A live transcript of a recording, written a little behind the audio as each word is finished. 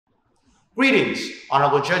Greetings,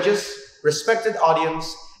 honorable judges, respected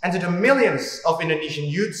audience, and to the millions of Indonesian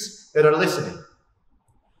youths that are listening.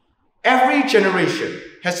 Every generation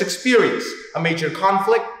has experienced a major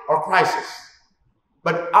conflict or crisis,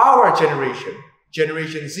 but our generation,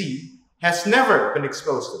 Generation Z, has never been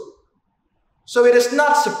exposed to it. So it is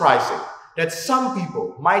not surprising that some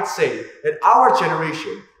people might say that our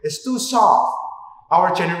generation is too soft,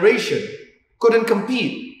 our generation couldn't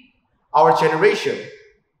compete, our generation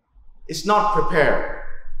is not prepared.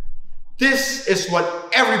 This is what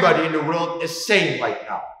everybody in the world is saying right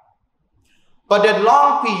now. But that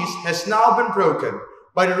long peace has now been broken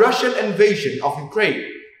by the Russian invasion of Ukraine,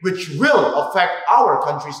 which will affect our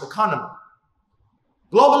country's economy.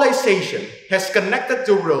 Globalization has connected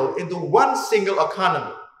the world into one single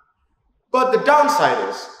economy. But the downside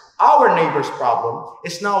is, our neighbor's problem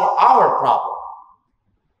is now our problem.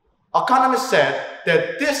 Economists said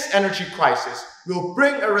that this energy crisis will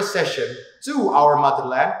bring a recession to our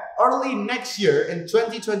motherland early next year in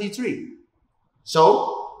 2023.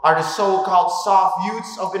 So, are the so-called soft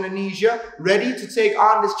youths of Indonesia ready to take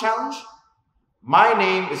on this challenge? My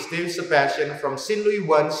name is Sebastian from Sinlui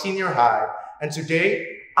 1 Senior High, and today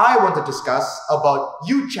I want to discuss about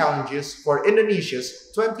youth challenges for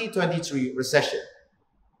Indonesia's 2023 recession.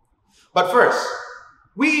 But first,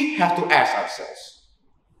 we have to ask ourselves,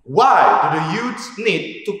 why do the youths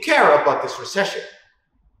need to care about this recession?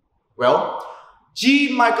 Well,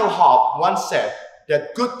 G. Michael Hobbes once said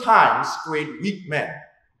that good times create weak men.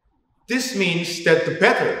 This means that the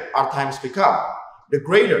better our times become, the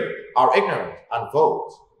greater our ignorance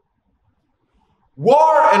unfolds.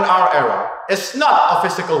 War in our era is not a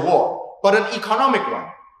physical war, but an economic one.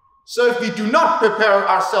 So if we do not prepare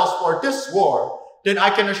ourselves for this war, then I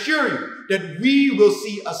can assure you that we will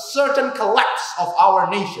see a certain collapse of our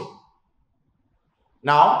nation.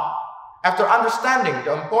 Now, after understanding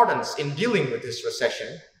the importance in dealing with this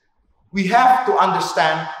recession, we have to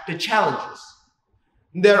understand the challenges.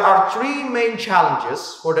 There are three main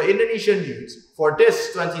challenges for the Indonesian youth for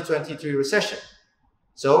this 2023 recession.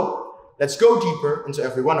 So, let's go deeper into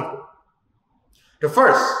every one of them. The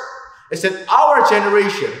first is that our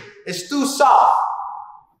generation is too soft.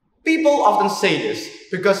 People often say this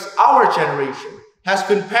because our generation has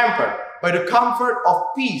been pampered by the comfort of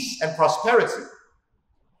peace and prosperity.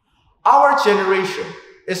 Our generation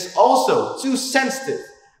is also too sensitive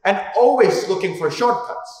and always looking for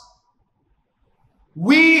shortcuts.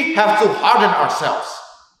 We have to harden ourselves.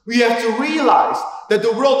 We have to realize that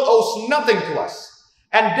the world owes nothing to us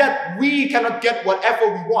and that we cannot get whatever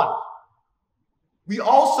we want. We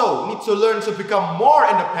also need to learn to become more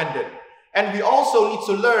independent, and we also need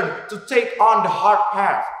to learn to take on the hard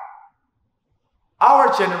path.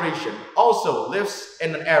 Our generation also lives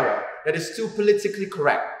in an era that is too politically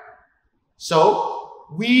correct. So,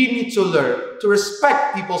 we need to learn to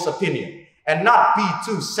respect people's opinion and not be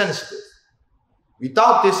too sensitive.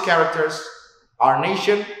 Without these characters, our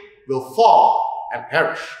nation will fall and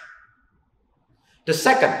perish. The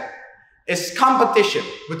second is competition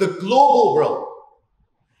with the global world.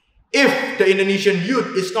 If the Indonesian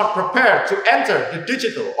youth is not prepared to enter the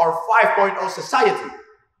digital or 5.0 society,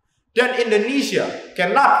 then Indonesia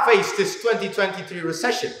cannot face this 2023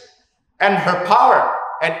 recession, and her power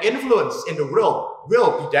and influence in the world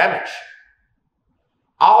will be damaged.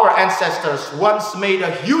 Our ancestors once made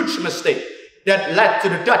a huge mistake that led to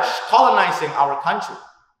the Dutch colonizing our country.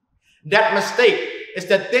 That mistake is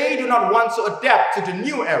that they do not want to adapt to the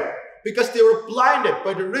new era because they were blinded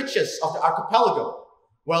by the riches of the archipelago,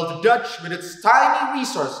 while the Dutch, with its tiny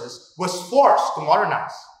resources, was forced to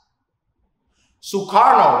modernize.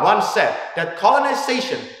 Sukarno once said that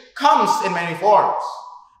colonization comes in many forms,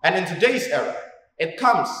 and in today's era, it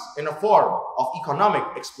comes in a form of economic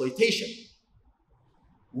exploitation.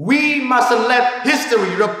 We mustn't let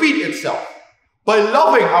history repeat itself. By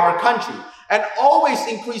loving our country and always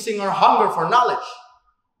increasing our hunger for knowledge,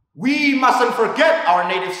 we mustn't forget our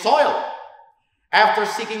native soil. After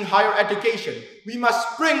seeking higher education, we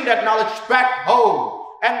must bring that knowledge back home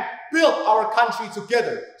and build our country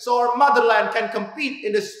together so our motherland can compete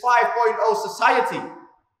in this 5.0 society.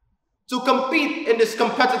 To compete in this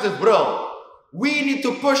competitive world, we need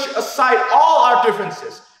to push aside all our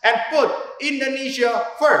differences and put Indonesia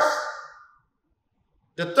first.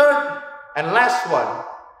 The third and last one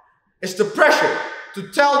is the pressure to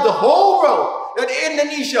tell the whole world that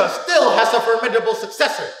Indonesia still has a formidable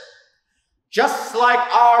successor. Just like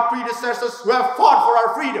our predecessors who have fought for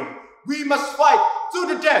our freedom, we must fight to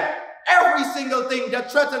the death every single thing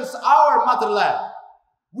that threatens our motherland.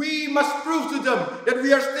 We must prove to them that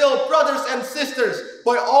we are still brothers and sisters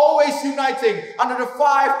by always uniting under the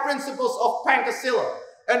 5 principles of Pancasila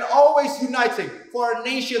and always uniting for our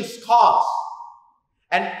nation's cause.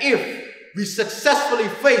 And if we successfully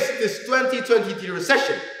face this 2023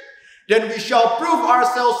 recession, then we shall prove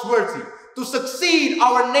ourselves worthy to succeed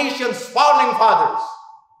our nation's founding fathers.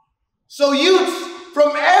 So youths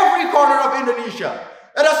from every corner of Indonesia,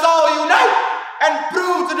 let us all unite and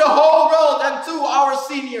prove to the whole world and to our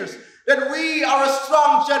seniors that we are a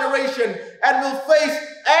strong generation and will face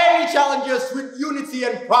any challenges with unity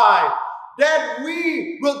and pride. That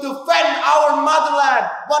we will defend our motherland,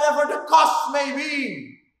 whatever the cost may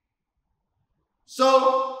be.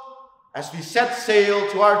 So, as we set sail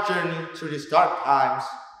to our journey through these dark times,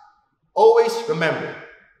 always remember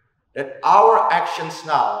that our actions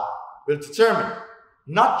now will determine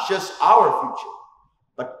not just our future,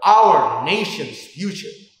 but our nation's future.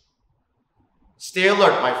 Stay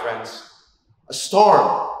alert, my friends. A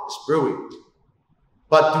storm is brewing.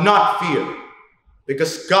 But do not fear,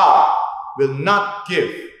 because God will not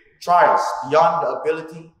give trials beyond the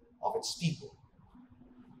ability of its people.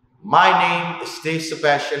 My name is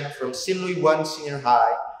Sebastian from Sinlui 1 Senior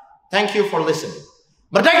High. Thank you for listening.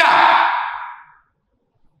 Merdeka!